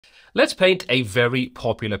Let's paint a very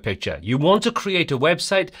popular picture. You want to create a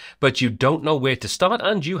website, but you don't know where to start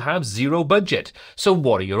and you have zero budget. So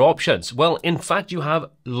what are your options? Well, in fact, you have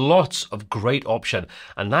lots of great options,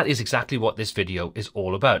 and that is exactly what this video is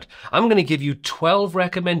all about. I'm going to give you 12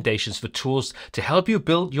 recommendations for tools to help you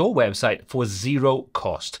build your website for zero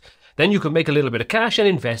cost. Then you can make a little bit of cash and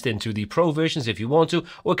invest into the pro versions if you want to,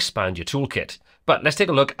 or expand your toolkit. But let's take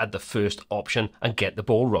a look at the first option and get the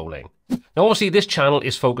ball rolling. Now, obviously, this channel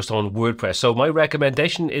is focused on WordPress, so my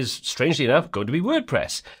recommendation is, strangely enough, going to be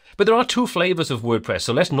WordPress. But there are two flavors of WordPress,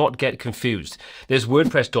 so let's not get confused. There's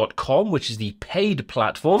WordPress.com, which is the paid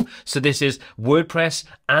platform. So this is WordPress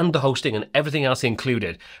and the hosting and everything else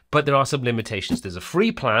included. But there are some limitations. There's a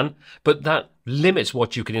free plan, but that limits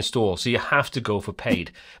what you can install, so you have to go for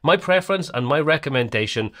paid. My preference and my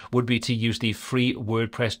recommendation would be to use the free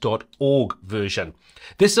WordPress.org version.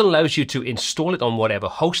 This allows you to install it on whatever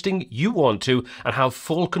hosting you want to and have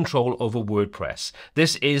full control over WordPress.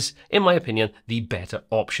 This is, in my opinion, the better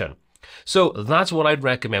option. So that's what I'd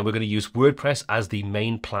recommend. We're going to use WordPress as the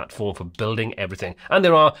main platform for building everything. And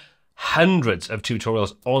there are hundreds of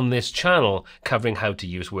tutorials on this channel covering how to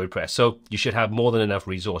use WordPress. So you should have more than enough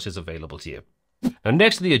resources available to you. Now,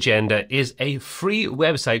 next to the agenda is a free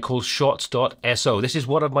website called Shots.so. This is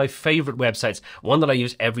one of my favorite websites, one that I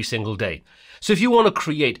use every single day. So if you want to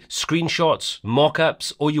create screenshots,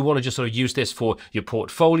 mockups, or you want to just sort of use this for your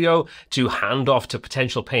portfolio to hand off to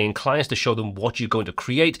potential paying clients to show them what you're going to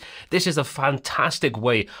create, this is a fantastic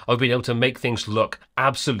way of being able to make things look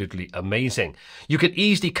absolutely amazing. You can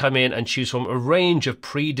easily come in and choose from a range of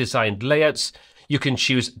pre-designed layouts. You can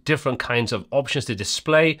choose different kinds of options to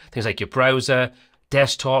display, things like your browser,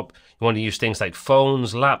 desktop. You want to use things like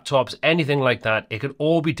phones, laptops, anything like that. It can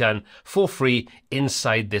all be done for free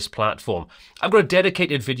inside this platform. I've got a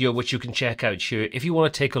dedicated video which you can check out here if you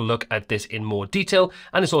want to take a look at this in more detail,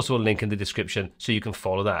 and there's also a link in the description so you can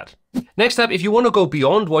follow that. Next up, if you want to go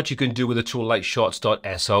beyond what you can do with a tool like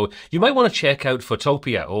Shots.so, you might want to check out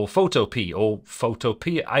Photopea or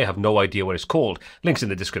Photopea. I have no idea what it's called. Links in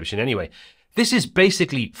the description anyway. This is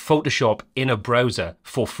basically Photoshop in a browser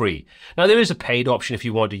for free. Now, there is a paid option if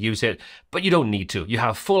you want to use it, but you don't need to. You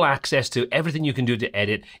have full access to everything you can do to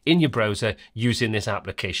edit in your browser using this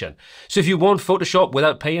application. So if you want Photoshop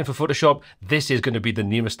without paying for Photoshop, this is going to be the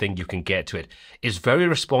nearest thing you can get to it. It's very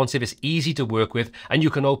responsive, it's easy to work with, and you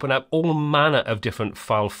can open up all manner of different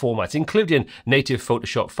file formats, including native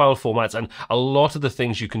Photoshop file formats and a lot of the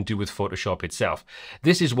things you can do with Photoshop itself.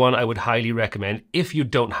 This is one I would highly recommend if you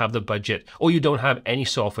don't have the budget or you don't have any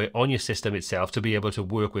software on your system itself to be able to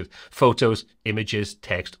work with photos, images,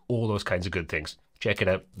 text, all those kinds of good things. Check it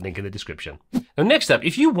out, link in the description. Now, next up,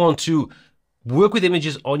 if you want to work with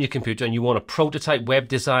images on your computer and you want to prototype web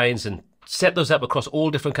designs and set those up across all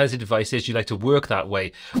different kinds of devices, you like to work that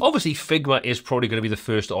way, obviously Figma is probably going to be the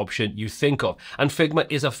first option you think of. And Figma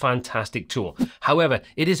is a fantastic tool. However,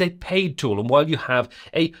 it is a paid tool, and while you have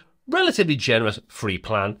a relatively generous free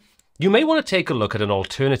plan, you may want to take a look at an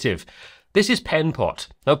alternative. This is PenPot.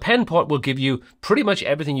 Now, PenPot will give you pretty much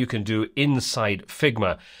everything you can do inside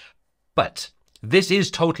Figma, but this is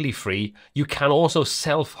totally free. You can also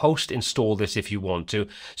self-host install this if you want to.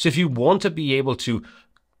 So if you want to be able to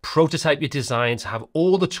prototype your designs, have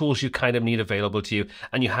all the tools you kind of need available to you,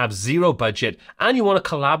 and you have zero budget, and you want to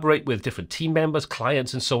collaborate with different team members,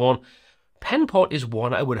 clients, and so on, PenPot is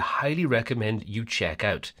one I would highly recommend you check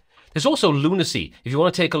out. There's also Lunacy. If you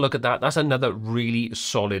want to take a look at that, that's another really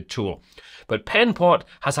solid tool. But PenPot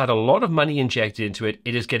has had a lot of money injected into it.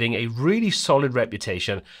 It is getting a really solid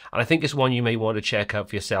reputation, and I think it's one you may want to check out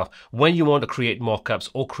for yourself when you want to create mockups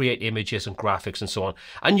or create images and graphics and so on.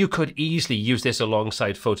 And you could easily use this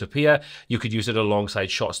alongside Photopea. You could use it alongside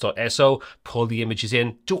Shots.so, pull the images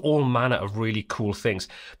in, do all manner of really cool things.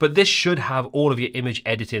 But this should have all of your image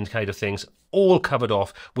editing kind of things all covered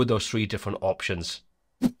off with those three different options.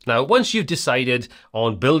 Now, once you've decided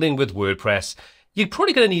on building with WordPress, you're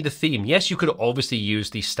probably going to need a theme. Yes, you could obviously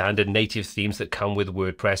use the standard native themes that come with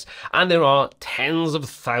WordPress, and there are tens of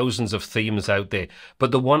thousands of themes out there,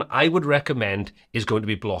 but the one I would recommend is going to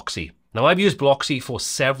be Blocksy. Now, I've used Blocksy for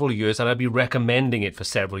several years, and I've been recommending it for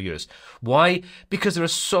several years. Why? Because there are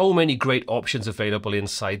so many great options available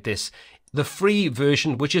inside this. The free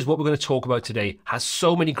version, which is what we're going to talk about today, has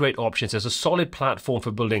so many great options. There's a solid platform for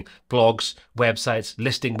building blogs, websites,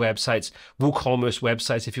 listing websites, WooCommerce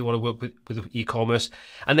websites if you want to work with e-commerce.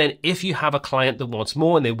 And then if you have a client that wants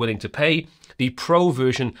more and they're willing to pay, the Pro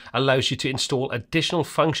version allows you to install additional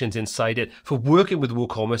functions inside it for working with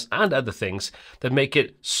WooCommerce and other things that make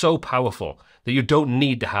it so powerful that you don't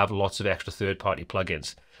need to have lots of extra third-party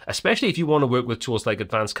plugins. especially if you want to work with tools like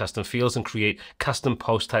advanced custom fields and create custom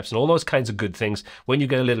post types and all those kinds of good things. When you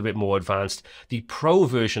get a little bit more advanced, the Pro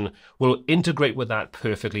version will integrate with that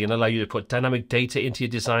perfectly and allow you to put dynamic data into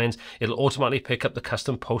your designs. It'll automatically pick up the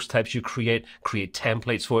custom post types you create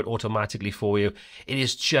templates for it automatically for you. It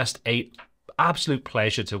is just an absolute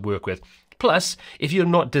pleasure to work with. Plus, if you're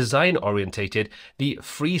not design orientated, the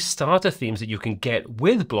free starter themes that you can get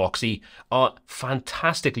with Blocksy are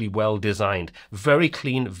fantastically well designed. Very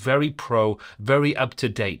clean, very pro, very up to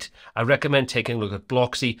date. I recommend taking a look at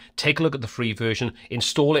Blocksy, take a look at the free version,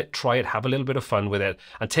 install it, try it, have a little bit of fun with it,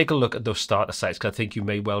 and take a look at those starter sites because I think you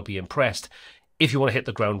may well be impressed if you want to hit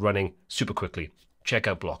the ground running super quickly. Check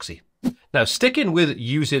out Blocksy. Now, sticking with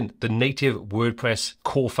using the native WordPress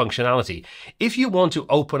core functionality, if you want to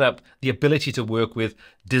open up the ability to work with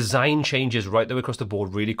design changes right there across the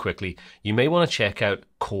board really quickly, you may want to check out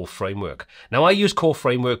Core Framework. Now, I use Core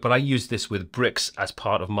Framework, but I use this with Bricks as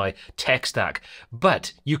part of my tech stack.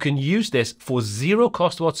 But you can use this for zero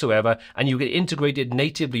cost whatsoever, and you can integrate it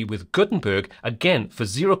natively with Gutenberg. Again, for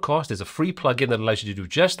zero cost, there's a free plugin that allows you to do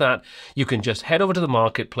just that. You can just head over to the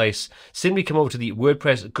marketplace, simply come over to the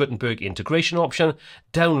WordPress Gutenberg integration option,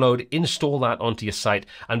 download, install that onto your site,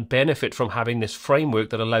 and benefit from having this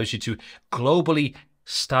framework that allows you to globally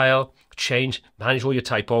style, change, manage all your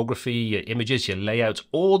typography, your images, your layouts,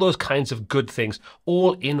 all those kinds of good things,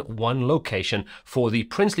 all in one location for the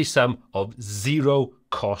princely sum of zero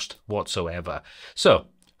cost whatsoever. So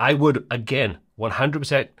I would, again,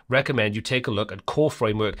 100% recommend you take a look at Core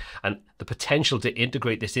Framework and the potential to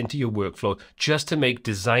integrate this into your workflow just to make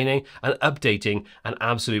designing and updating an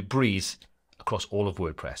absolute breeze across all of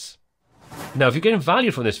WordPress. Now, if you're getting value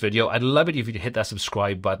from this video, I'd love it if you'd hit that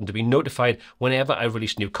subscribe button to be notified whenever I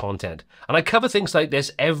release new content. And I cover things like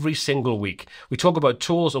this every single week. We talk about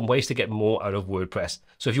tools and ways to get more out of WordPress.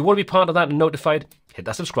 So if you want to be part of that and notified, hit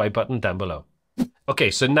that subscribe button down below.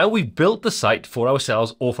 Okay, so now we've built the site for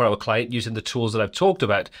ourselves or for our client using the tools that I've talked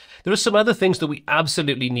about. There are some other things that we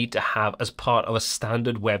absolutely need to have as part of a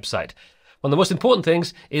standard website. One of the most important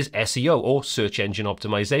things is SEO, or search engine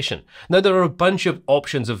optimization. Now, there are a bunch of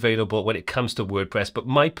options available when it comes to WordPress, but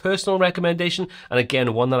my personal recommendation, and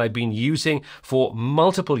again, one that I've been using for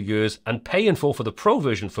multiple years and paying for the Pro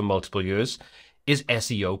version for multiple years, is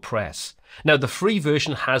SEO Press. Now, the free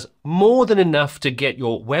version has more than enough to get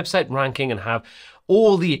your website ranking and have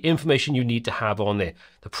all the information you need to have on there.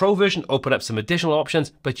 The Pro version opened up some additional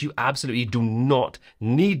options, but you absolutely do not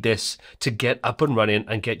need this to get up and running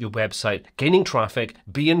and get your website gaining traffic,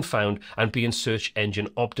 being found, and being search engine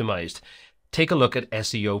optimized. Take a look at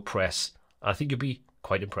SEO Press. I think you'll be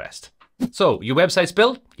quite impressed. So your website's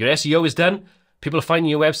built, your SEO is done, people are finding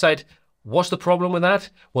your website. What's the problem with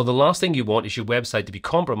that? Well, the last thing you want is your website to be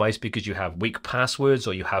compromised because you have weak passwords,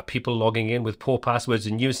 or you have people logging in with poor passwords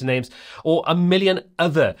and usernames, or a million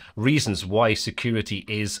other reasons why security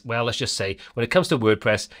is, well, let's just say, when it comes to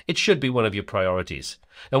WordPress, it should be one of your priorities.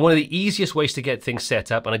 Now, one of the easiest ways to get things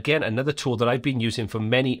set up, and again, another tool that I've been using for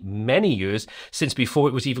many, many years, since before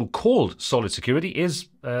it was even called Solid Security, is,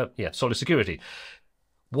 Solid Security.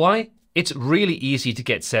 Why? It's really easy to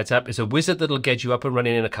get set up. It's a wizard that'll get you up and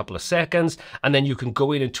running in a couple of seconds, and then you can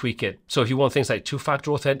go in and tweak it. So if you want things like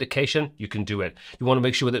two-factor authentication, you can do it. You want to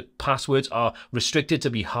make sure that passwords are restricted to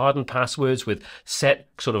be hardened passwords with set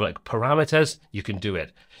sort of like parameters, you can do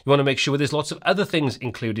it. You want to make sure there's lots of other things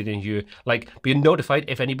included in here, like being notified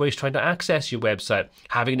if anybody's trying to access your website,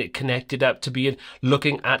 having it connected up to being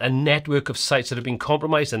looking at a network of sites that have been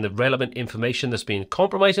compromised and the relevant information that's been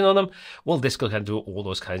compromising on them. Well, this can do all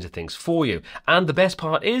those kinds of things for you. And the best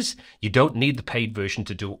part is you don't need the paid version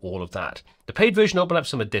to do all of that. The paid version opened up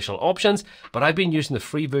some additional options, but I've been using the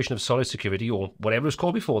free version of Solid Security, or whatever it's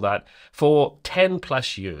called before that, for 10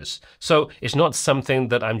 plus years. So it's not something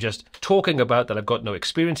that I'm just talking about that I've got no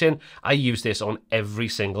experience in. I use this on every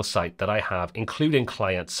single site that I have, including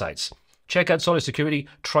client sites. Check out Solid Security,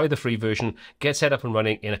 try the free version, get set up and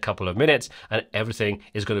running in a couple of minutes, and everything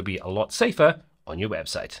is going to be a lot safer on your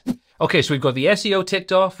website. Okay, so we've got the SEO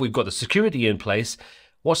ticked off, we've got the security in place.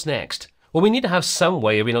 What's next? Well, we need to have some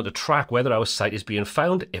way of being able to track whether our site is being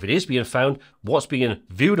found. If it is being found, what's being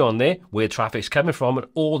viewed on there, where traffic's coming from, and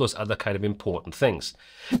all those other kind of important things.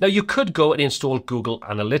 Now, you could go and install Google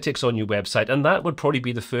Analytics on your website, and that would probably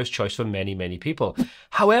be the first choice for many, many people.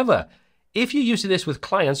 However, if you're using this with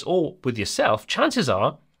clients or with yourself, chances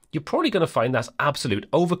are you're probably going to find that's absolute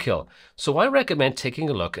overkill. So I recommend taking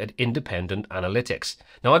a look at independent analytics.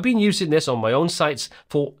 Now, I've been using this on my own sites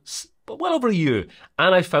for well over a year,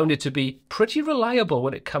 and I found it to be pretty reliable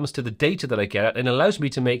when it comes to the data that I get, and allows me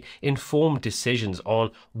to make informed decisions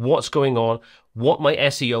on what's going on, what my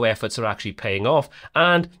SEO efforts are actually paying off,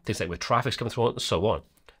 and things like where traffic's coming through and so on.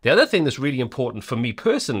 The other thing that's really important for me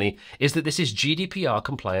personally is that this is GDPR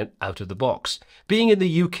compliant out of the box. Being in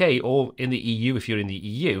the UK or in the EU, if you're in the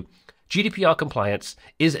EU, GDPR compliance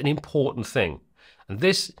is an important thing. And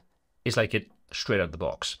this is like it straight out of the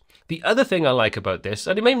box. The other thing I like about this,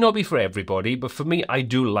 and it may not be for everybody, but for me, I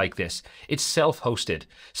do like this. It's self-hosted.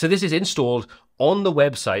 So this is installed on the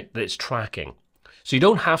website that it's tracking. So you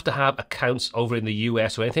don't have to have accounts over in the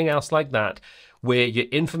US or anything else like that, where your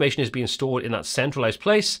information is being stored in that centralized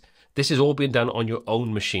place. This is all being done on your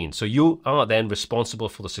own machine. So you are then responsible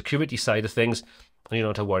for the security side of things, and you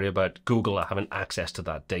don't have to worry about Google having access to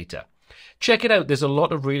that data. Check it out. There's a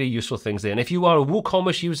lot of really useful things there. And if you are a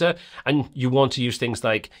WooCommerce user and you want to use things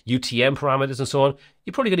like UTM parameters and so on,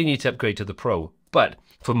 you're probably going to need to upgrade to the Pro. But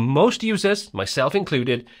for most users, myself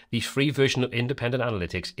included, the free version of Independent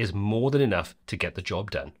Analytics is more than enough to get the job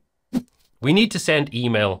done. We need to send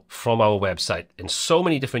email from our website in so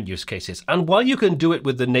many different use cases. And while you can do it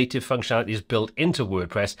with the native functionalities built into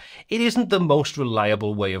WordPress, it isn't the most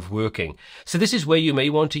reliable way of working. So this is where you may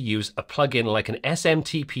want to use a plugin like an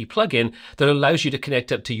SMTP plugin that allows you to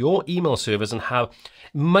connect up to your email servers and have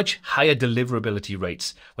much higher deliverability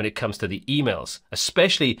rates when it comes to the emails,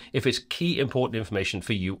 especially if it's key important information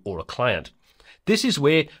for you or a client. This is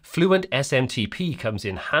where Fluent SMTP comes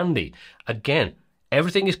in handy. Again,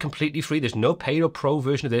 everything is completely free. There's no paid or pro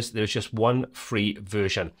version of this. There's just one free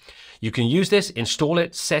version. You can use this, install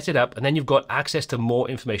it, set it up, and then you've got access to more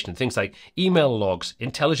information. Things like email logs,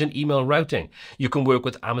 intelligent email routing. You can work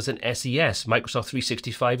with Amazon SES, Microsoft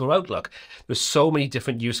 365, or Outlook. There's so many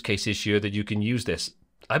different use cases here that you can use this.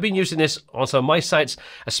 I've been using this on some of my sites,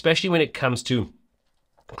 especially when it comes to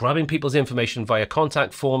grabbing people's information via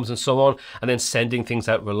contact forms and so on, and then sending things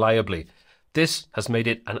out reliably. This has made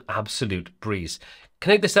it an absolute breeze.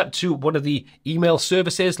 Connect this up to one of the email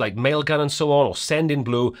services like Mailgun and so on, or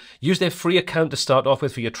Sendinblue. Use their free account to start off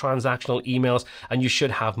with for your transactional emails, and you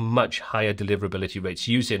should have much higher deliverability rates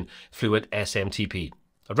using Fluent SMTP.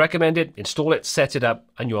 I'd recommend it, install it, set it up,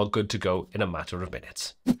 and you are good to go in a matter of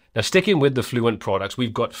minutes. Now, sticking with the Fluent products,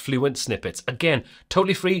 we've got Fluent Snippets. Again,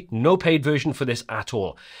 totally free, no paid version for this at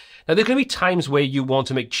all. Now, there are going to be times where you want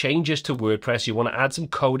to make changes to WordPress. You want to add some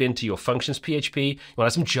code into your functions PHP. You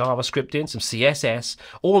want to add some JavaScript in, some CSS,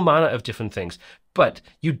 all manner of different things. But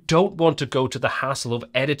you don't want to go to the hassle of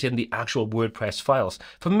editing the actual WordPress files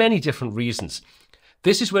for many different reasons.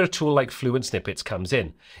 This is where a tool like Fluent Snippets comes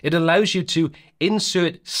in. It allows you to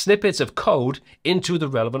insert snippets of code into the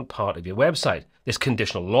relevant part of your website. There's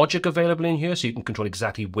conditional logic available in here, so you can control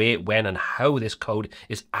exactly where, when, and how this code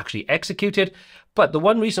is actually executed. But the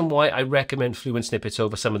one reason why I recommend Fluent Snippets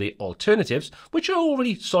over some of the alternatives, which are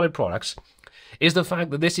already solid products, is the fact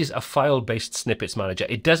that this is a file-based snippets manager.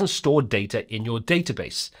 It doesn't store data in your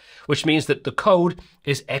database, which means that the code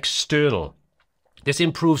is external. This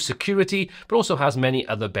improves security, but also has many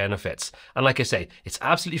other benefits. And like I say, it's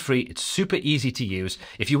absolutely free. It's super easy to use.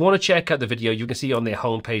 If you want to check out the video, you can see on their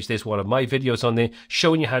homepage, there's one of my videos on there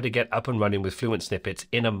showing you how to get up and running with Fluent Snippets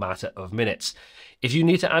in a matter of minutes. If you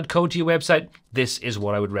need to add code to your website, this is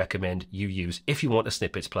what I would recommend you use if you want a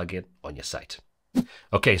snippets plugin on your site.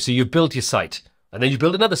 Okay, so you've built your site. And then you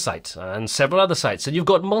build another site and several other sites, and you've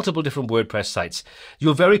got multiple different WordPress sites.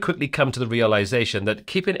 You'll very quickly come to the realization that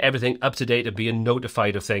keeping everything up to date and being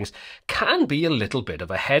notified of things can be a little bit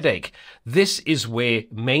of a headache. This is where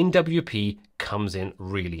MainWP comes in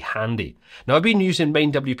really handy. Now, I've been using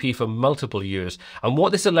MainWP for multiple years, and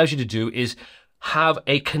what this allows you to do is have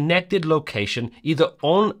a connected location either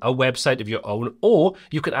on a website of your own, or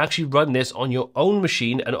you can actually run this on your own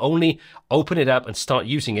machine and only open it up and start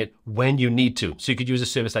using it when you need to. So you could use a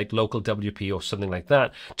service like Local WP or something like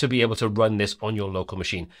that to be able to run this on your local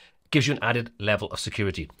machine. Gives you an added level of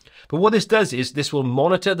security. But what this does is this will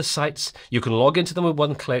monitor the sites. You can log into them with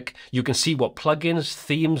one click. You can see what plugins,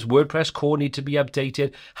 themes, WordPress core need to be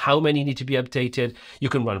updated, how many need to be updated. You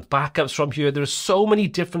can run backups from here. There are so many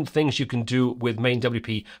different things you can do with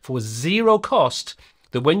MainWP for zero cost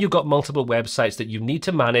that when you've got multiple websites that you need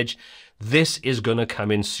to manage, this is going to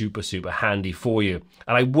come in super, super handy for you.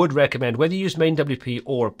 And I would recommend, whether you use MainWP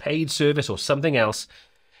or a paid service or something else,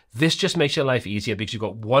 this just makes your life easier because you've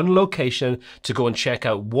got one location to go and check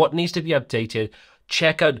out what needs to be updated,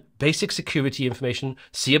 check out basic security information,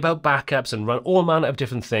 see about backups, and run all manner of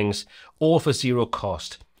different things, all for zero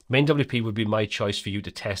cost. MainWP would be my choice for you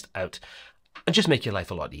to test out and just make your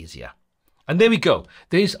life a lot easier. And there we go.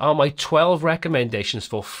 These are my 12 recommendations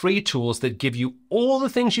for free tools that give you all the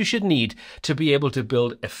things you should need to be able to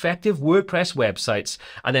build effective WordPress websites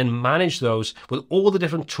and then manage those with all the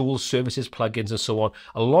different tools, services, plugins, and so on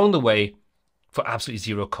along the way for absolutely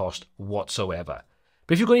zero cost whatsoever.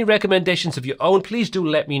 But if you've got any recommendations of your own, please do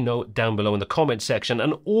let me know down below in the comment section,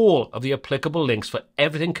 and all of the applicable links for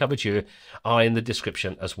everything covered here are in the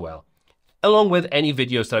description as well, along with any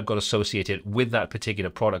videos that I've got associated with that particular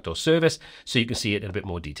product or service, so you can see it in a bit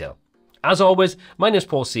more detail. As always, my name is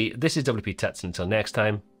Paul C. This is WPTuts. Until next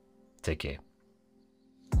time, take care.